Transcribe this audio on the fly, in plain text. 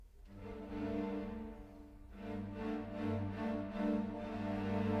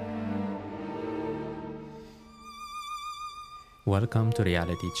Welcome to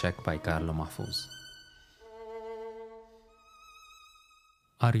Reality Check by Carlo Mahfouz.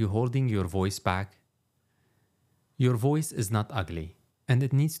 Are you holding your voice back? Your voice is not ugly, and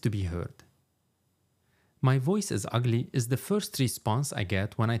it needs to be heard. My voice is ugly is the first response I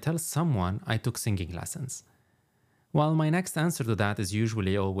get when I tell someone I took singing lessons. While my next answer to that is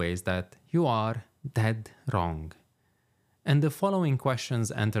usually always that you are dead wrong. And the following questions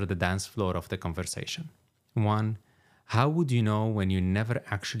enter the dance floor of the conversation. 1. How would you know when you never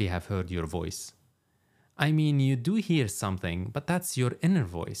actually have heard your voice? I mean, you do hear something, but that's your inner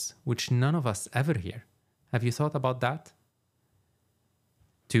voice, which none of us ever hear. Have you thought about that?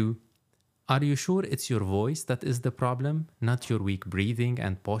 2. Are you sure it's your voice that is the problem, not your weak breathing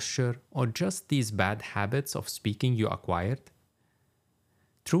and posture, or just these bad habits of speaking you acquired?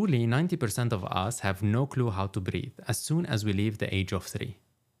 Truly, 90% of us have no clue how to breathe as soon as we leave the age of 3.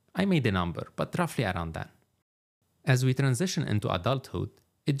 I made a number, but roughly around that. As we transition into adulthood,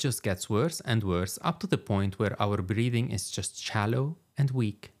 it just gets worse and worse up to the point where our breathing is just shallow and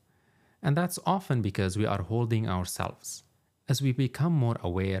weak. And that's often because we are holding ourselves. As we become more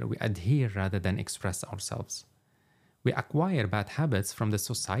aware, we adhere rather than express ourselves. We acquire bad habits from the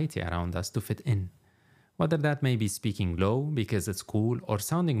society around us to fit in. Whether that may be speaking low because it's cool, or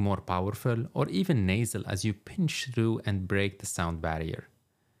sounding more powerful, or even nasal as you pinch through and break the sound barrier.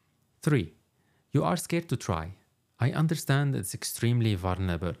 3. You are scared to try. I understand it's extremely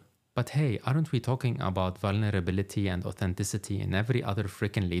vulnerable, but hey, aren't we talking about vulnerability and authenticity in every other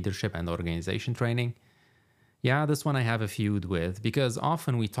freaking leadership and organization training? Yeah, this one I have a feud with, because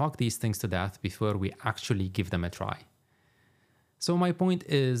often we talk these things to death before we actually give them a try. So my point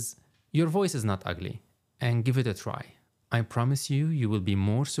is, your voice is not ugly, and give it a try. I promise you, you will be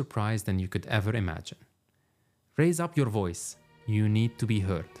more surprised than you could ever imagine. Raise up your voice. You need to be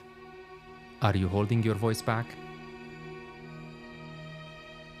heard. Are you holding your voice back?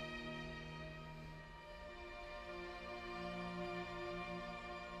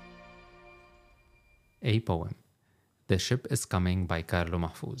 A poem. The Ship is Coming by Carlo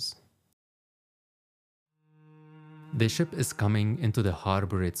Mahfouz. The ship is coming into the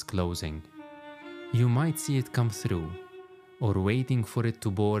harbor it's closing. You might see it come through, or waiting for it to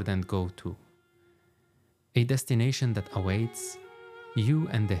board and go to. A destination that awaits you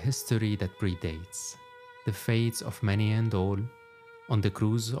and the history that predates the fates of many and all, on the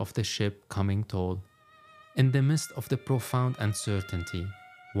cruise of the ship coming tall. In the midst of the profound uncertainty,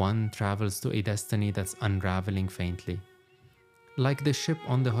 one travels to a destiny that's unraveling faintly. Like the ship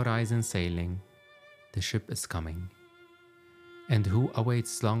on the horizon sailing, the ship is coming. And who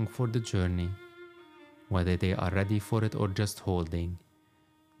awaits long for the journey, whether they are ready for it or just holding,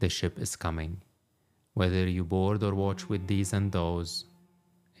 the ship is coming. Whether you board or watch with these and those,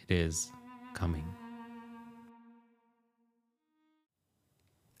 it is coming.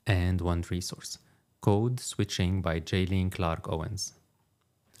 And one resource, Code Switching by Jaylene Clark Owens.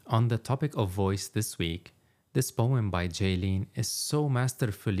 On the topic of voice this week, this poem by Jaylene is so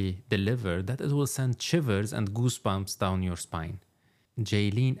masterfully delivered that it will send shivers and goosebumps down your spine.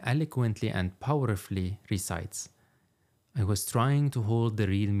 Jaylene eloquently and powerfully recites, I was trying to hold the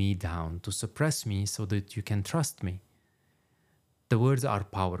real me down, to suppress me so that you can trust me. The words are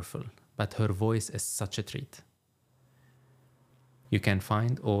powerful, but her voice is such a treat. You can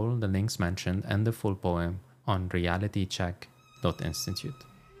find all the links mentioned and the full poem on realitycheck.institute.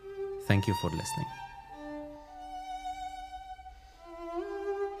 Thank you for listening.